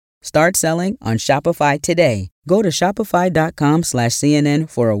Start selling on Shopify today. Go to shopify.com/CNN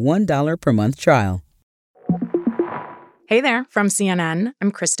for a $1 per month trial. Hey there, from CNN,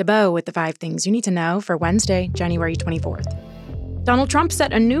 I'm Krista Bowe with the 5 things you need to know for Wednesday, January 24th. Donald Trump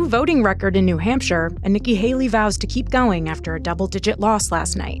set a new voting record in New Hampshire, and Nikki Haley vows to keep going after a double-digit loss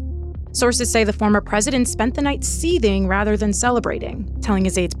last night. Sources say the former president spent the night seething rather than celebrating, telling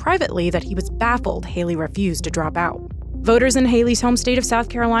his aides privately that he was baffled Haley refused to drop out. Voters in Haley's home state of South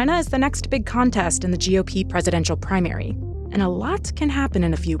Carolina is the next big contest in the GOP presidential primary, and a lot can happen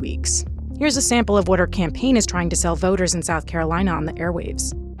in a few weeks. Here's a sample of what her campaign is trying to sell voters in South Carolina on the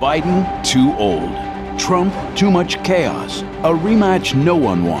airwaves. Biden, too old. Trump, too much chaos. A rematch no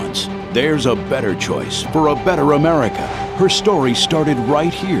one wants. There's a better choice for a better America. Her story started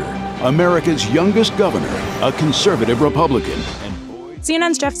right here. America's youngest governor, a conservative Republican.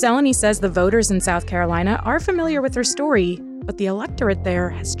 CNN's Jeff Zeleny says the voters in South Carolina are familiar with her story, but the electorate there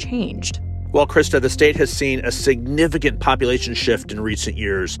has changed. Well, Krista, the state has seen a significant population shift in recent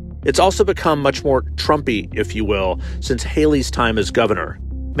years. It's also become much more Trumpy, if you will, since Haley's time as governor.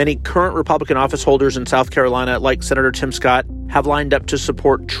 Many current Republican office holders in South Carolina, like Senator Tim Scott, have lined up to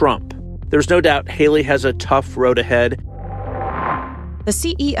support Trump. There's no doubt Haley has a tough road ahead. The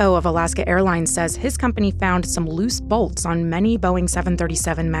CEO of Alaska Airlines says his company found some loose bolts on many Boeing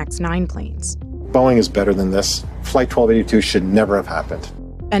 737 MAX 9 planes. Boeing is better than this. Flight 1282 should never have happened.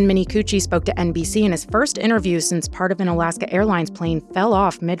 Ben Minicucci spoke to NBC in his first interview since part of an Alaska Airlines plane fell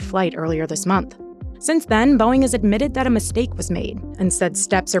off mid-flight earlier this month. Since then, Boeing has admitted that a mistake was made and said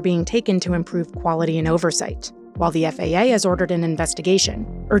steps are being taken to improve quality and oversight, while the FAA has ordered an investigation,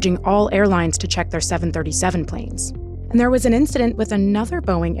 urging all airlines to check their 737 planes. And there was an incident with another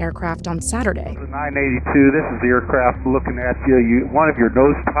Boeing aircraft on Saturday. 982, this is the aircraft looking at you. One of your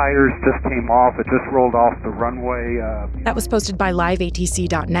nose tires just came off. It just rolled off the runway. That was posted by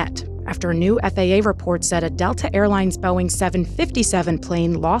liveatc.net after a new FAA report said a Delta Airlines Boeing 757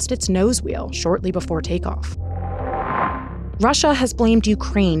 plane lost its nose wheel shortly before takeoff. Russia has blamed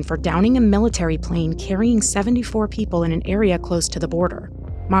Ukraine for downing a military plane carrying 74 people in an area close to the border.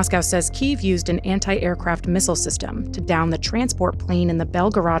 Moscow says Kyiv used an anti-aircraft missile system to down the transport plane in the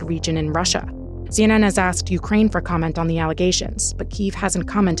Belgorod region in Russia. CNN has asked Ukraine for comment on the allegations, but Kyiv hasn't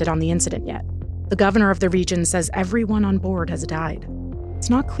commented on the incident yet. The governor of the region says everyone on board has died. It's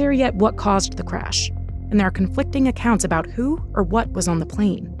not clear yet what caused the crash, and there are conflicting accounts about who or what was on the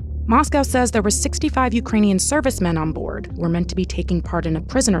plane. Moscow says there were 65 Ukrainian servicemen on board who were meant to be taking part in a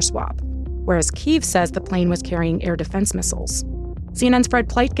prisoner swap, whereas Kyiv says the plane was carrying air defense missiles. CNN's Fred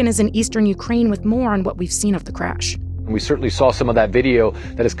Pleitgen is in eastern Ukraine with more on what we've seen of the crash. We certainly saw some of that video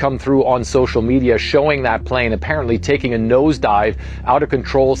that has come through on social media showing that plane apparently taking a nosedive out of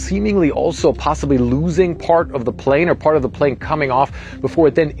control, seemingly also possibly losing part of the plane or part of the plane coming off before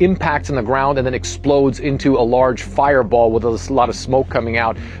it then impacts on the ground and then explodes into a large fireball with a lot of smoke coming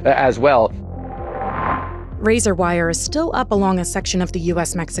out as well. Razor wire is still up along a section of the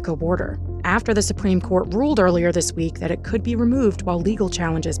U.S.-Mexico border after the Supreme Court ruled earlier this week that it could be removed while legal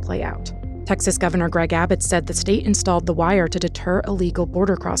challenges play out. Texas Governor Greg Abbott said the state installed the wire to deter illegal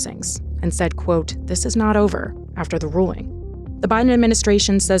border crossings and said, quote, "This is not over," after the ruling. The Biden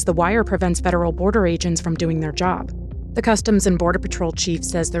administration says the wire prevents federal border agents from doing their job. The Customs and Border Patrol chief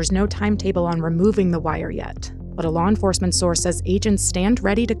says there's no timetable on removing the wire yet, but a law enforcement source says agents stand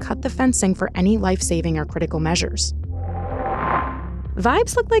ready to cut the fencing for any life-saving or critical measures.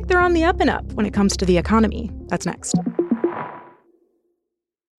 Vibes look like they're on the up and up when it comes to the economy. That's next.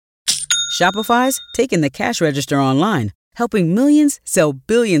 Shopify's taking the cash register online, helping millions sell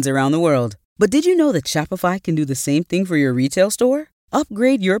billions around the world. But did you know that Shopify can do the same thing for your retail store?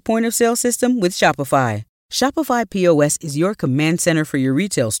 Upgrade your point-of-sale system with Shopify. Shopify POS is your command center for your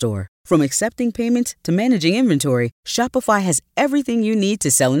retail store. From accepting payments to managing inventory, Shopify has everything you need to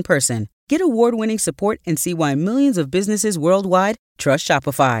sell in person. Get award-winning support and see why millions of businesses worldwide trust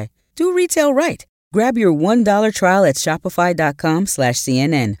Shopify. Do retail right. Grab your $1 trial at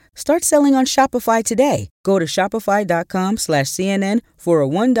shopify.com/CNN. Start selling on Shopify today. Go to shopify.com/CNN for a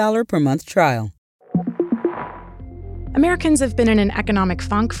 $1 per month trial. Americans have been in an economic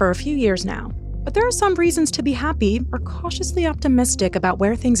funk for a few years now, but there are some reasons to be happy or cautiously optimistic about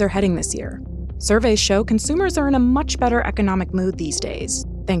where things are heading this year. Surveys show consumers are in a much better economic mood these days,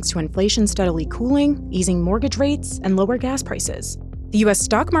 thanks to inflation steadily cooling, easing mortgage rates, and lower gas prices. The U.S.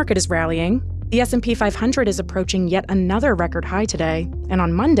 stock market is rallying. The S&P 500 is approaching yet another record high today, and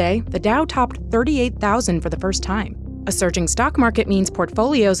on Monday, the Dow topped 38,000 for the first time. A surging stock market means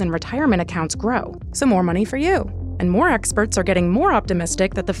portfolios and retirement accounts grow, so more money for you. And more experts are getting more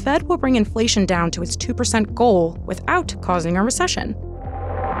optimistic that the Fed will bring inflation down to its 2% goal without causing a recession.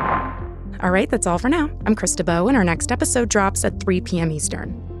 All right, that's all for now. I'm Krista Bowe, and our next episode drops at 3 p.m.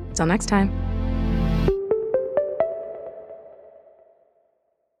 Eastern. Till next time.